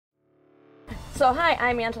So hi,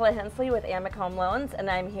 I'm Angela Hensley with AMEC Home Loans, and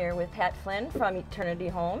I'm here with Pat Flynn from Eternity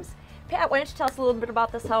Homes. Pat, why don't you tell us a little bit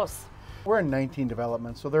about this house? We're in 19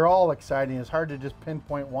 developments, so they're all exciting. It's hard to just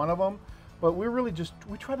pinpoint one of them, but we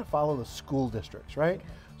try to follow the school districts, right? Okay.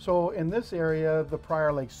 So in this area, the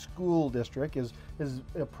Prior Lake School District is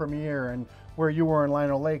a premier, and where you were in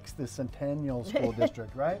Lino Lakes, the Centennial School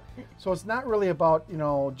District, right? So it's not really about,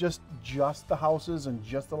 just the houses and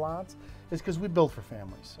just the lots. It's because we build for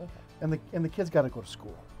families, okay, and the kids got to go to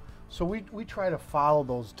school. So we try to follow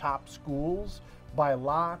those top schools, buy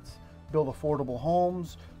lots, build affordable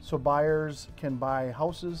homes so buyers can buy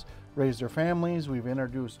houses, raise their families. We've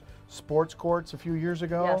introduced sports courts a few years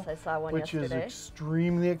ago. Yes, I saw one which yesterday. Is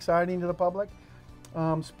extremely exciting to the public.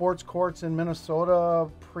 Sports courts in Minnesota,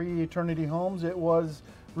 pre-Eternity Homes, it was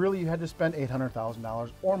really, you had to spend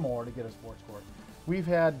 $800,000 or more to get a sports court. We've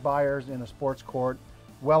had buyers in a sports court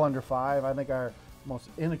well under $5. I think our most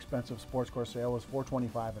inexpensive sports court sale was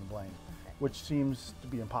 $425 in Blaine, okay, which seems to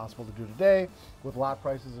be impossible to do today with lot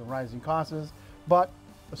prices and rising costs. But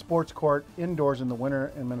a sports court indoors in the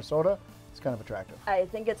winter in Minnesota, it's kind of attractive. I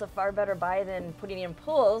think it's a far better buy than putting in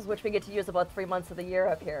pools, which we get to use about 3 months of the year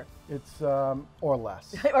up here. It's or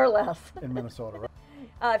less. Or less. In Minnesota, right?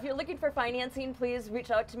 If you're looking for financing, please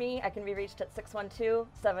reach out to me. I can be reached at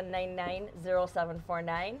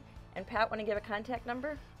 612-799-0749. And Pat, want to give a contact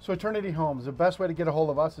number? So Eternity Homes, the best way to get a hold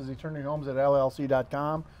of us is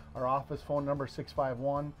eternityhomes@llc.com. Our office phone number is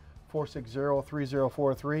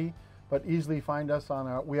 651-460-3043. But easily find us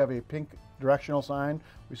on we have a pink directional sign.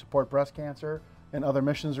 We support breast cancer and other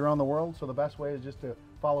missions around the world. So the best way is just to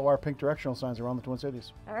follow our pink directional signs around the Twin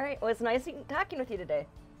Cities. All right. Well, it's nice talking with you today.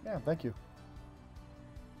 Yeah, thank you.